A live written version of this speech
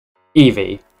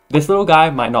Eevee. This little guy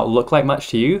might not look like much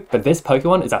to you, but this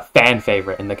Pokemon is a fan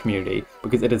favorite in the community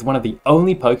because it is one of the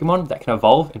only Pokemon that can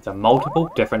evolve into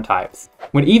multiple different types.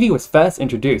 When Eevee was first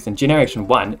introduced in Generation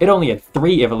 1, it only had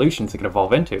 3 evolutions it could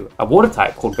evolve into: a water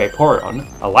type called Vaporeon,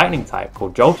 a lightning type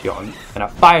called Jolteon, and a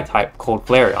fire type called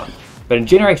Flareon. But in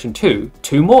Generation 2,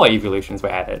 2 more evolutions were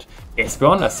added: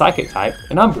 Espeon, a psychic type,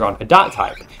 and Umbreon, a dark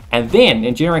type. And then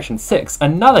in Generation 6,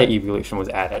 another evolution was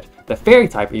added, the fairy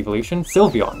type evolution,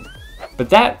 Sylveon. But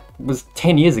that was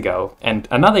 10 years ago, and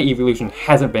another evolution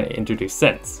hasn't been introduced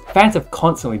since. Fans have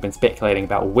constantly been speculating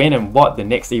about when and what the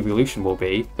next evolution will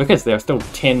be, because there are still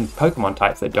 10 Pokemon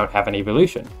types that don't have an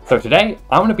evolution. So today,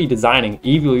 I'm going to be designing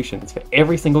evolutions for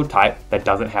every single type that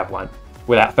doesn't have one.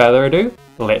 Without further ado,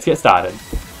 let's get started.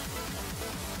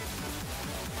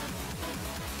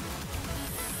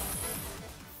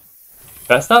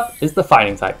 First up is the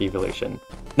fighting type evolution.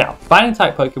 Now, fighting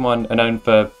type Pokemon are known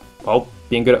for, well,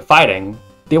 being good at fighting.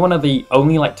 They're one of the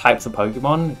only types of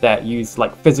Pokemon that use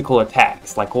physical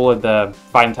attacks. All of the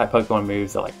fighting type Pokemon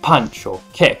moves are punch or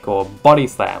kick or body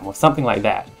slam or something like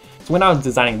that. So when I was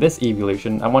designing this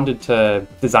evolution, I wanted to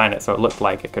design it so it looked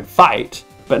like it could fight,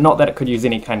 but not that it could use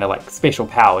any kind of special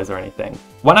powers or anything.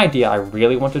 One idea I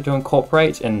really wanted to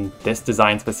incorporate in this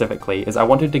design specifically is I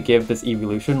wanted to give this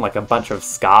evolution a bunch of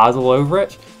scars all over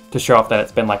it to show off that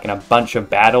it's been in a bunch of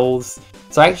battles.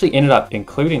 So I actually ended up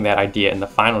including that idea in the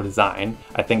final design.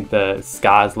 I think the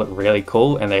scars look really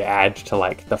cool and they add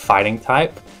to the fighting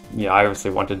type. I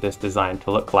obviously wanted this design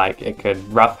to look like it could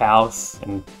roughhouse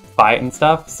and fight and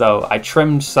stuff. So I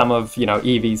trimmed some of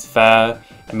Eevee's fur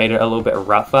and made it a little bit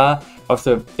rougher.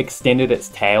 Also extended its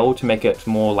tail to make it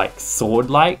more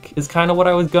sword-like is kind of what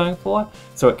I was going for.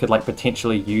 So it could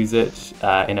potentially use it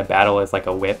in a battle as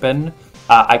a weapon.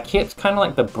 I kept kind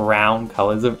of the brown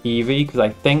colors of Eevee because I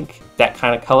think that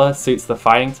kind of color suits the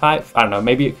fighting type. I don't know,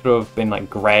 maybe it could have been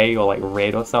gray or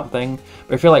red or something,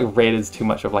 but I feel red is too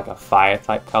much of a fire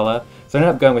type color. So I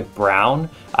ended up going with brown.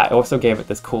 I also gave it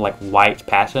this cool white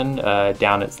pattern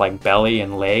down its belly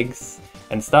and legs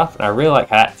and stuff, and I really like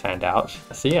how that turned out.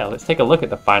 So yeah, let's take a look at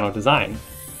the final design.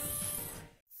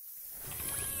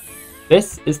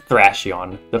 This is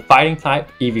Thrasheon, the fighting type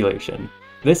evolution.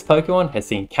 This Pokemon has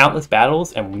seen countless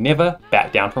battles and will never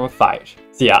back down from a fight.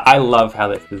 So yeah, I love how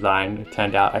this design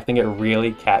turned out. I think it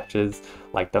really captures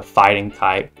the fighting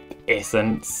type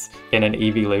essence in an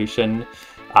evolution.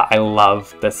 I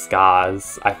love the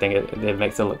scars. I think it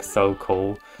makes it look so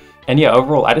cool. And yeah,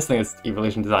 overall, I just think this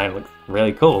evolution design looks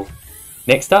really cool.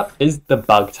 Next up is the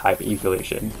bug type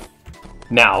evolution.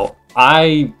 Now,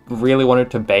 I really wanted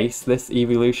to base this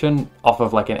evolution off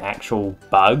of an actual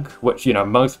bug, which,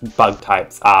 most bug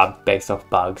types are based off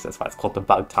bugs, that's why it's called the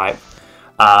bug type.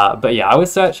 But yeah, I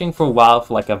was searching for a while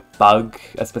for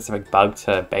a specific bug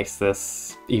to base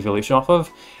this evolution off of.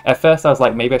 At first I was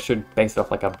maybe I should base it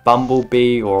off a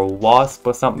bumblebee or a wasp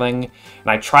or something, and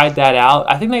I tried that out.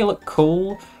 I think they look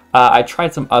cool. I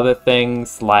tried some other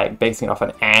things basing it off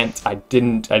an ant. I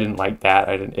didn't like that.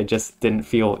 It just didn't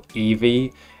feel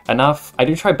Eevee enough. I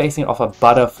did try basing it off a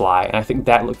butterfly, and I think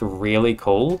that looked really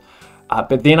cool.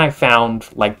 But then I found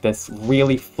this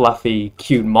really fluffy,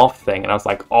 cute moth thing, and I was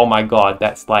like, oh my god,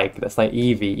 that's like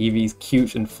Eevee. Eevee's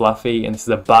cute and fluffy, and this is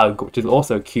a bug which is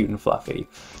also cute and fluffy.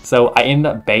 So I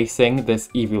ended up basing this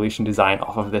evolution design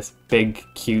off of this big,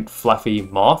 cute, fluffy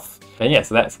moth. And yeah,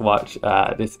 so that's what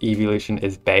this evolution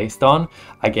is based on.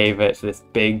 I gave it this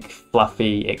big,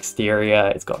 fluffy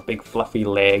exterior. It's got big, fluffy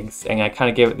legs, and I kind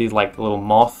of gave it these little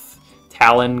moth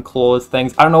talon claws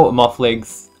things. I don't know what moth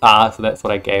legs are, so that's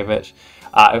what I gave it.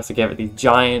 I also gave it these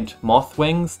giant moth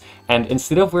wings, and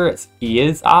instead of where its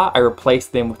ears are, I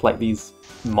replaced them with these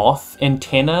moth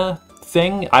antenna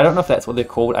thing. I don't know if that's what they're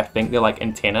called. I think they're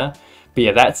antenna. But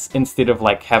yeah, that's instead of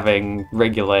having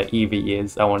regular Eevee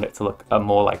ears, I wanted it to look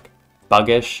more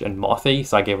buggish and mothy,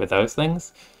 so I gave it those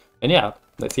things. And yeah,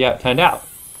 let's see how it turned out.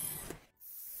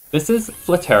 This is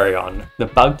Fluttereon, the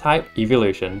bug type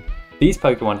evolution. These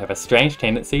Pokemon have a strange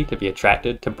tendency to be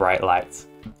attracted to bright lights.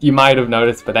 You might have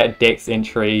noticed, but that Dex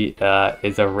entry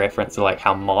is a reference to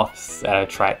how moths are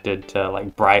attracted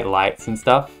to bright lights and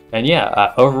stuff. And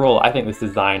yeah, overall, I think this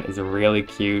design is really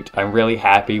cute. I'm really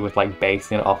happy with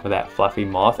basing it off of that fluffy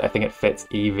moth. I think it fits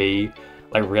Eevee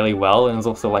really well, and it's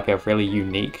also a really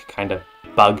unique kind of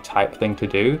bug type thing to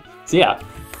do. So yeah,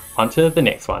 on to the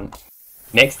next one.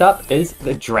 Next up is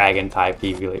the dragon type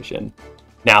evolution.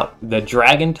 Now, the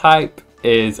dragon type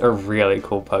is a really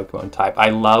cool Pokemon type. I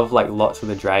love lots of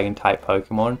the dragon type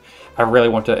Pokemon. I really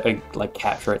want to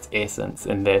capture its essence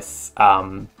in this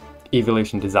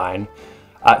evolution design.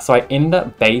 So I ended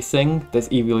up basing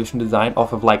this evolution design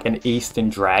off of like an Eastern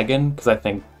dragon because I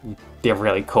think they're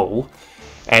really cool.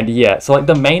 And yeah, so like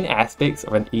the main aspects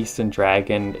of an Eastern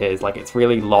dragon is like it's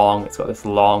really long, it's got this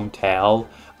long tail.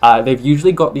 They've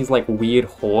usually got these like weird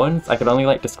horns. I could only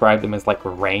like describe them as like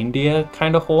reindeer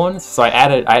kind of horns. So I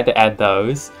had to add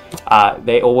those.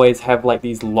 They always have like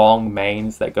these long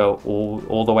manes that go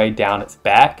all the way down its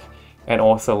back. And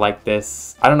also like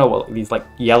this, I don't know what, these like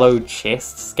yellow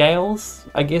chest scales,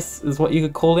 I guess is what you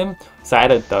could call them. So I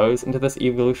added those into this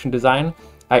evolution design.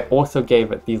 I also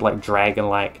gave it these like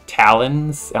dragon-like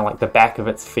talons and like the back of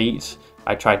its feet.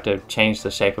 I tried to change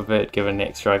the shape of it, give it an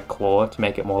extra claw to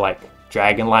make it more like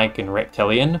dragon-like and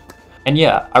reptilian. And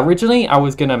yeah, originally I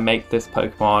was gonna make this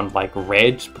Pokemon like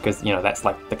red because, you know, that's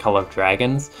like the color of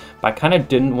dragons. But I kind of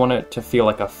didn't want it to feel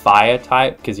like a fire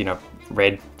type because, you know,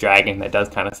 red dragon, that does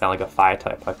kind of sound like a fire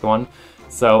type Pokemon.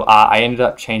 So I ended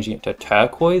up changing it to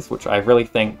turquoise, which I really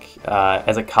think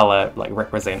as a color like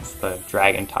represents the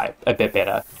dragon type a bit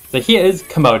better. So here is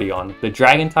Komodeon, the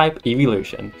dragon type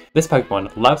evolution. This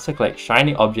Pokemon loves to collect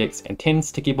shiny objects and tends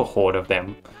to keep a hoard of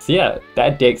them. So yeah,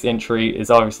 that Dex entry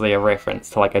is obviously a reference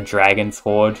to like a dragon's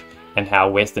hoard and how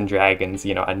Western dragons,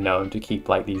 you know, are known to keep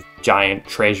like these giant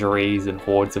treasuries and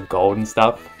hoards of gold and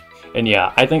stuff. And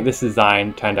yeah, I think this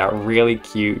design turned out really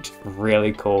cute,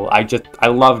 really cool. I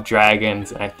love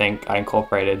dragons, and I think I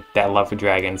incorporated that love for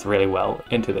dragons really well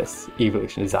into this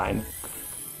evolution design.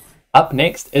 Up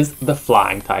next is the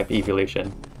flying type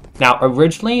evolution. Now,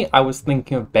 originally I was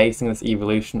thinking of basing this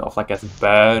evolution off like a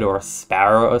bird or a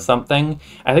sparrow or something.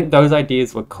 I think those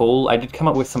ideas were cool. I did come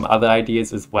up with some other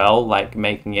ideas as well, like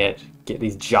making it get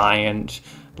these giant,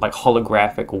 like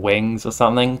holographic wings or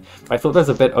something. I thought that was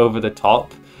a bit over the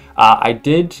top. I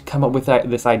did come up with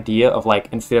this idea of like,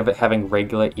 instead of it having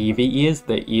regular Eevee ears,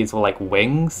 the ears were like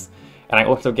wings. And I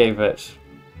also gave it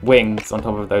wings on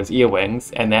top of those ear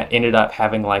wings, and that ended up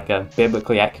having like a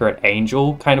biblically accurate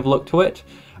angel kind of look to it.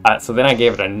 So then I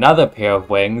gave it another pair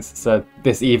of wings. So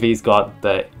this Eevee's got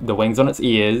the wings on its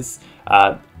ears,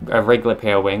 a regular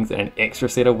pair of wings, and an extra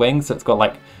set of wings. So it's got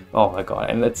like, oh my god,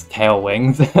 and it's tail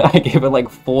wings. I gave it like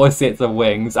 4 sets of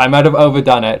wings. I might have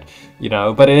overdone it, you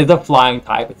know, but it is a flying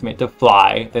type. It's meant to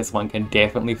fly. This one can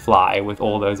definitely fly with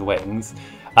all those wings.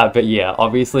 But yeah,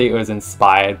 obviously it was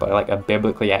inspired by like a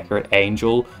biblically accurate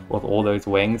angel with all those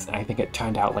wings. And I think it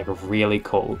turned out like really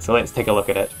cool. So let's take a look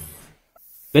at it.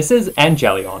 This is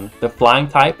Angeleon, the flying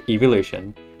type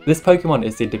evolution. This Pokemon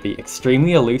is said to be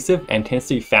extremely elusive and tends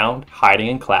to be found hiding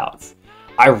in clouds.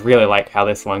 I really like how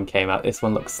this one came out. This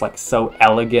one looks like so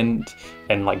elegant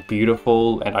and like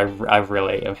beautiful, and I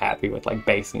really am happy with like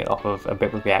basing it off of a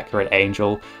biblically accurate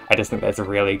angel. I just think that's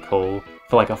really cool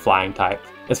for like a flying type,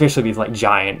 especially these like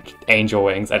giant angel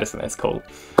wings. I just think that's cool.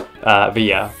 But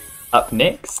yeah, up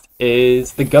next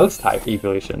is the ghost type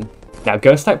evolution. Now,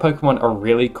 ghost type Pokemon are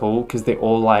really cool because they're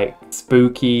all like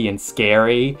spooky and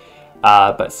scary.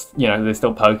 But, you know, they're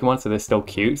still Pokemon, so they're still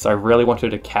cute. So I really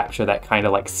wanted to capture that kind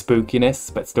of like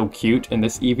spookiness, but still cute in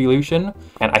this evolution.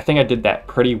 And I think I did that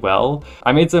pretty well.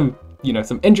 I made some, you know,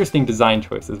 some interesting design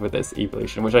choices with this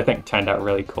evolution, which I think turned out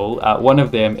really cool. One of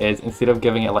them is, instead of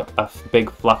giving it like a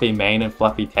big fluffy mane and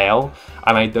fluffy tail,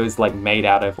 I made those like made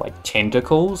out of like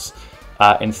tentacles.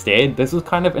 Instead, this was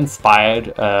kind of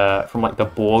inspired from like the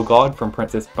boar god from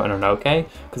Princess Mononoke,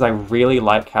 because I really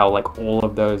like how like all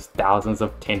of those thousands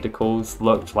of tentacles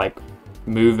looked like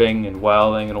moving and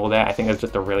whirling and all that. I think it's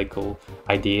just a really cool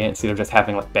idea instead of just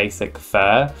having like basic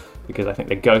fur, because I think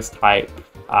the ghost type,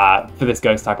 for this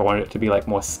ghost type, I wanted it to be like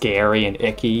more scary and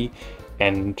icky.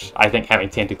 And I think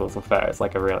having tentacles or fur is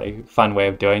like a really fun way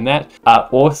of doing that.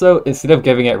 Also, instead of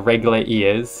giving it regular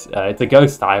ears, it's a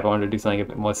ghost type, I wanted to do something a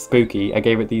bit more spooky. I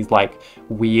gave it these like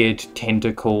weird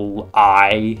tentacle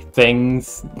eye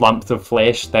things, lumps of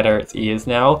flesh that are its ears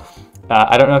now.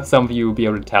 I don't know if some of you will be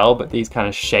able to tell, but these kind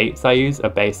of shapes I use are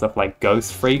based off like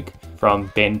Ghost Freak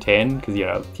from Ben 10, because, you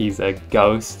know, he's a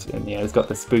ghost and, you know, he's got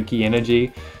the spooky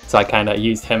energy. So I kind of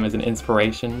used him as an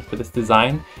inspiration for this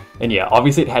design. And yeah,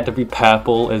 obviously it had to be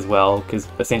purple as well, because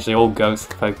essentially all ghost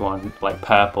Pokemon like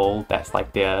purple, that's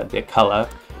like their color.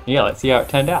 Yeah, let's see how it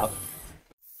turned out.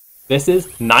 This is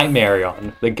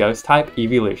Nightmareon, the ghost type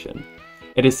evolution.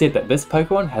 It is said that this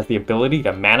Pokemon has the ability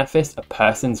to manifest a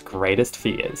person's greatest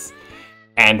fears.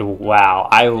 And wow,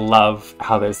 I love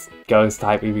how this ghost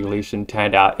type evolution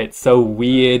turned out. It's so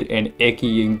weird and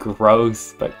icky and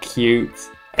gross, but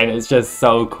cute. And it's just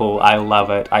so cool. I love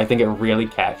it. I think it really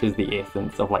captures the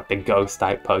essence of like the ghost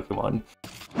type Pokemon.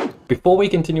 Before we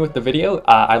continue with the video,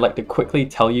 I'd like to quickly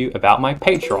tell you about my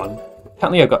Patreon.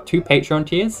 Currently I've got 2 Patreon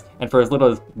tiers, and for as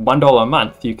little as $1 a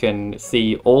month, you can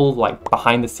see all like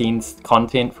behind the scenes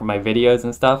content from my videos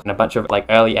and stuff, and a bunch of like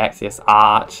early access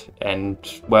art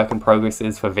and work in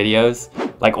progresses for videos.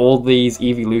 Like all these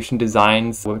Eeveelution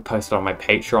designs were posted on my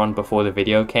Patreon before the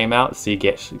video came out, so you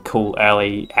get cool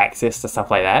early access to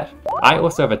stuff like that. I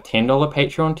also have a $10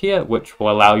 Patreon tier, which will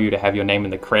allow you to have your name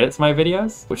in the credits of my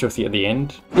videos, which you'll see at the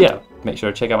end. Yeah, make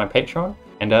sure to check out my Patreon,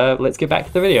 and let's get back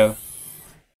to the video.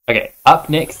 Okay, up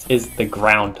next is the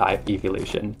ground type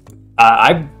Eeveelution.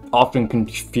 I often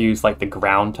confuse like the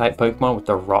ground type Pokemon with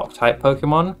the rock type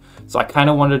Pokemon, so I kind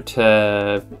of wanted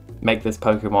to make this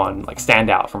Pokemon like stand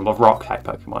out from the rock type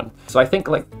Pokemon. So I think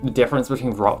like the difference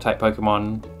between rock type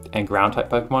Pokemon and ground type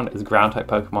Pokemon is ground type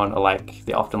Pokemon are like,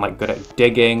 they're often like good at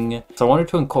digging. So I wanted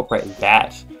to incorporate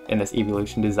that in this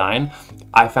Eeveelution design.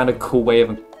 I found a cool way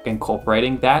of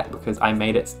incorporating that because I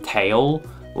made its tail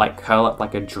like curl up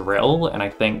like a drill, and I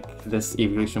think this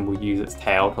Eeveelution will use its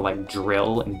tail to like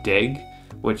drill and dig,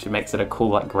 which makes it a cool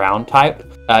like ground type.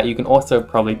 You can also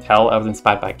probably tell I was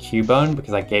inspired by Cubone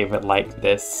because I gave it like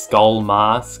this skull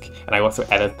mask, and I also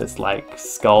added this like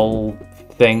skull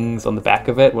things on the back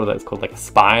of it. What are those called? Like a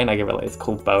spine. I gave it like this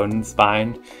cool bone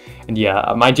spine. And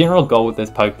yeah, my general goal with this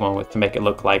Pokemon was to make it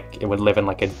look like it would live in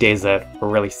like a desert or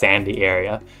really sandy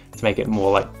area to make it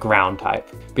more like ground type.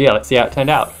 But yeah, let's see how it turned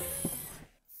out.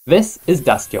 This is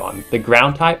Dusteon, the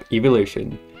ground type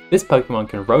Eeveelution. This Pokemon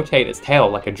can rotate its tail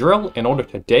like a drill in order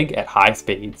to dig at high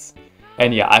speeds.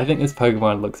 And yeah, I think this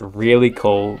Pokemon looks really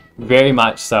cool, very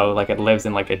much so like it lives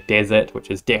in like a desert,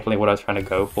 which is definitely what I was trying to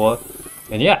go for.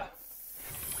 And yeah.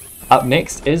 Up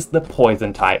next is the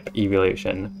poison type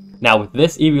Eeveelution. Now with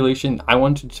this Eeveelution, I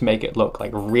wanted to make it look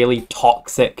like really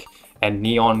toxic and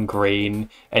neon green,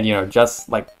 and you know, just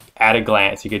like at a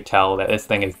glance you could tell that this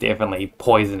thing is definitely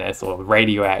poisonous or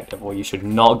radioactive, or you should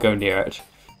not go near it.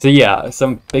 So yeah,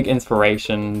 some big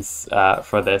inspirations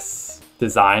for this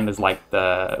design is like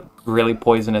the really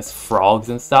poisonous frogs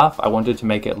and stuff. I wanted to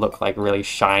make it look like really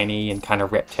shiny and kind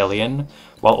of reptilian,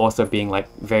 while also being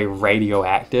like very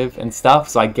radioactive and stuff.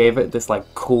 So I gave it this like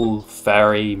cool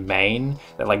furry mane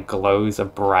that like glows a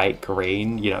bright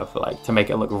green, you know, for like to make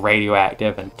it look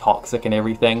radioactive and toxic and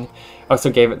everything. I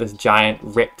also gave it this giant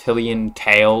reptilian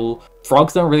tail.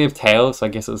 Frogs don't really have tails, so I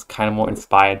guess it was kind of more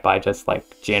inspired by just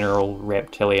like general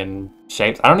reptilian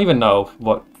shapes. I don't even know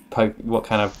what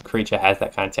kind of creature has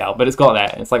that kind of tail, but it's got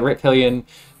that. It's like reptilian,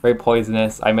 very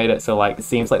poisonous. I made it so like it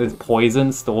seems like there's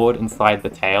poison stored inside the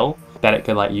tail that it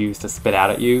could like use to spit out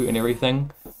at you and everything.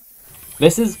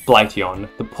 This is Blighteon,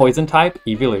 the poison type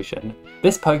Eeveelution.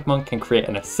 This Pokemon can create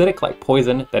an acidic like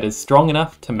poison that is strong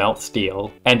enough to melt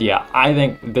steel. And yeah, I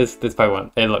think this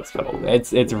Pokemon, it looks cool.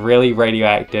 It's really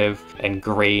radioactive and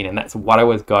green, and that's what I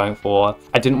was going for.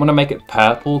 I didn't want to make it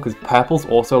purple because purple's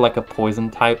also like a poison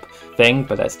type thing,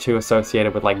 but that's too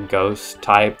associated with like ghost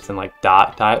types and like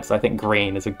dark types. So I think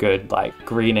green is a good, like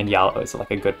green and yellow is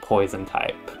like a good poison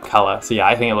type color. So yeah,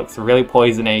 I think it looks really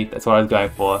poisony. That's what I was going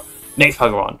for. Next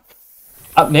Pokemon.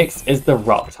 Up next is the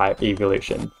rock type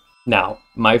Eeveelution. Now,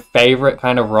 my favorite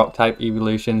kind of rock type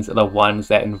Eeveelutions are the ones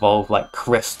that involve like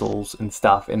crystals and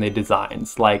stuff in their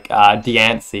designs. Like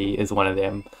Diancie is one of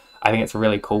them. I think it's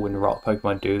really cool when rock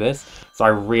Pokemon do this. So I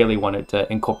really wanted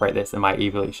to incorporate this in my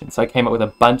Eeveelution. So I came up with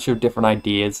a bunch of different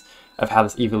ideas of how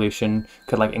this Eeveelution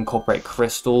could like incorporate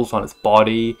crystals on its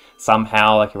body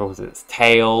somehow, like if it was its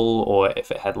tail, or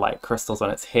if it had like crystals on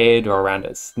its head or around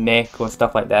its neck or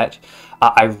stuff like that.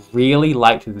 I really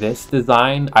liked this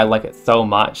design. I like it so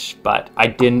much, but I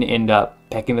didn't end up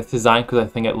picking this design because I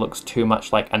think it looks too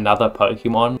much like another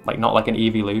Pokemon, like not like an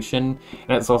Eeveelution, and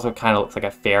it's also kind of looks like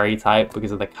a fairy type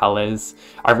because of the colors.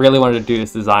 I really wanted to do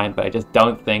this design, but I just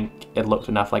don't think it looked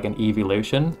enough like an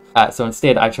Eeveelution. So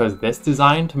instead I chose this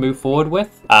design to move forward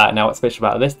with. Now what's special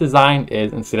about this design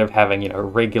is instead of having, you know,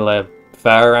 regular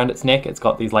fur around its neck, it's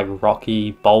got these like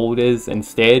rocky boulders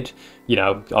instead, you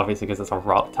know, obviously because it's a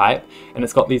rock type, and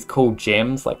it's got these cool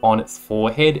gems like on its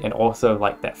forehead, and also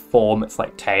like that form its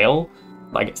like tail.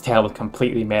 Like its tail was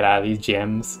completely made out of these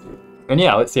gems. And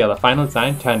yeah, let's see how the final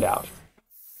design turned out.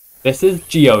 This is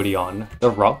Geodeon, the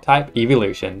rock type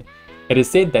Eeveelution. It is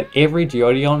said that every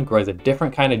Geodeon grows a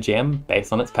different kind of gem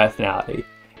based on its personality.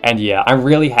 And yeah, I'm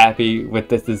really happy with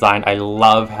this design. I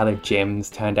love how the gems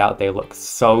turned out. They look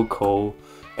so cool.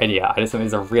 And yeah, I just think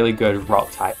it's a really good rock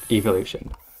type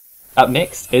Eeveelution. Up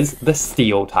next is the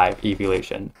Steel type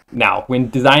evolution. Now, when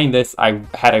designing this, I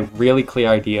had a really clear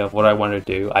idea of what I wanted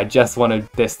to do. I just wanted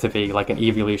this to be like an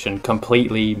evolution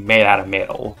completely made out of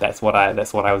metal. That's what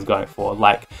I was going for.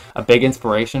 Like, a big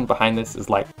inspiration behind this is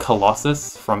like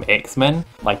Colossus from X-Men.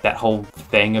 Like that whole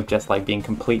thing of just like being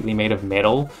completely made of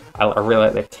metal. I really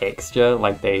like the texture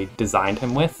like they designed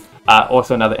him with.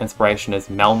 Also another inspiration is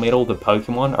Melmetal, the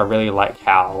Pokemon. I really like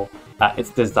how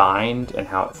it's designed and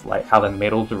how it's like how the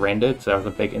metal's rendered, so that was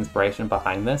a big inspiration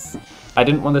behind this. I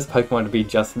didn't want this Pokemon to be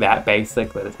just that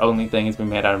basic, that its only thing has been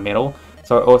made out of metal,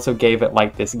 so I also gave it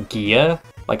like this gear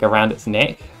like around its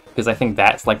neck, because I think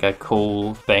that's like a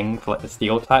cool thing for like the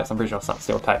Steel types. I'm pretty sure some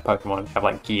Steel type Pokemon have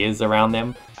like gears around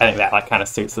them. I think that like kind of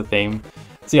suits the theme.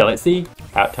 So yeah, let's see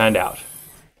how it turned out.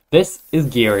 This is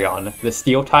Geareon, the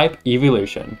Steel type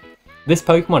evolution. This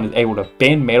Pokemon is able to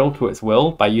bend metal to its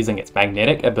will by using its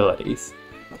magnetic abilities.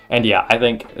 And yeah, I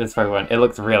think this Pokemon, it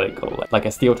looks really cool. Like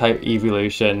a Steel type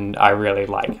evolution, I really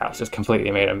like how it's just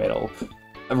completely made of metal.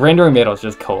 Rendering metal is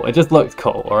just cool. It just looks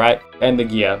cool, alright? And the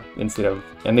gear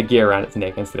around its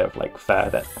neck instead of like fur,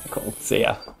 that's kind of cool. So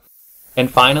yeah. And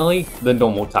finally, the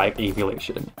normal type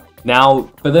evolution. Now,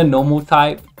 for the normal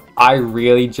type, I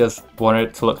really just wanted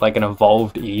it to look like an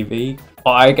evolved Eevee.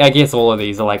 Well, I guess all of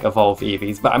these are like evolved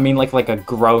Eevees, but I mean like a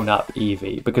grown-up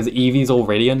Eevee, because Eevee's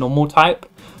already a normal type,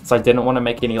 so I didn't want to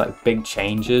make any like big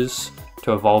changes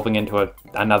to evolving into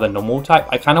another normal type.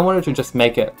 I kind of wanted to just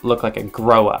make it look like it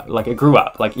grew up, like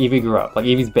Eevee grew up, like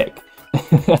Eevee's big.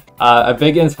 A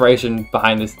big inspiration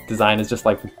behind this design is just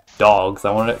like dogs. I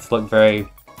wanted it to look very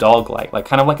dog-like, like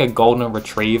kind of like a golden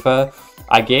retriever,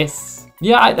 I guess.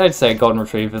 Yeah, I'd say Golden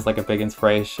Retriever is like a big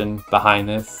inspiration behind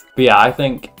this. But yeah, I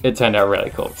think it turned out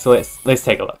really cool. So let's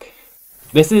take a look.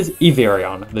 This is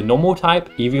Eeveelution, the normal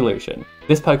type evolution.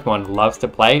 This Pokemon loves to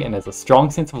play and has a strong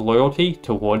sense of loyalty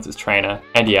towards its trainer.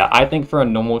 And yeah, I think for a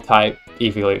normal type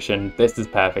evolution, this is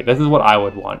perfect. This is what I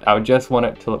would want. I would just want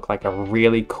it to look like a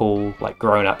really cool, like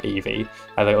grown-up Eevee.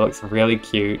 I think it looks really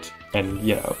cute and,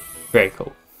 you know, very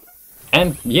cool.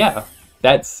 And yeah,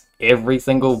 that's every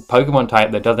single Pokemon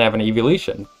type that doesn't have an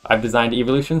evolution. I've designed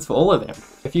evolutions for all of them.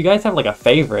 If you guys have like a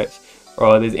favorite,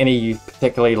 or there's any you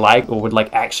particularly like or would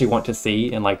like actually want to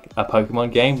see in like a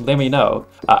Pokemon game, let me know.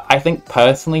 I think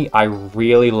personally I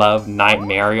really love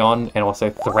Nightmareon and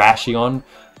also Thrasheon.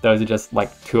 Those are just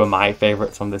like two of my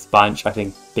favorites from this bunch. I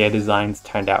think their designs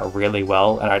turned out really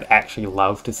well, and I'd actually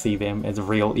love to see them as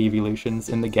real evolutions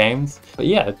in the games. But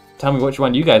yeah, tell me which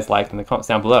one you guys like in the comments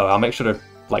down below. I'll make sure to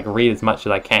like read as much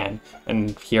as I can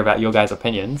and hear about your guys'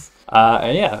 opinions.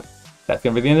 And yeah, that's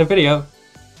gonna be the end of the video.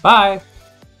 Bye!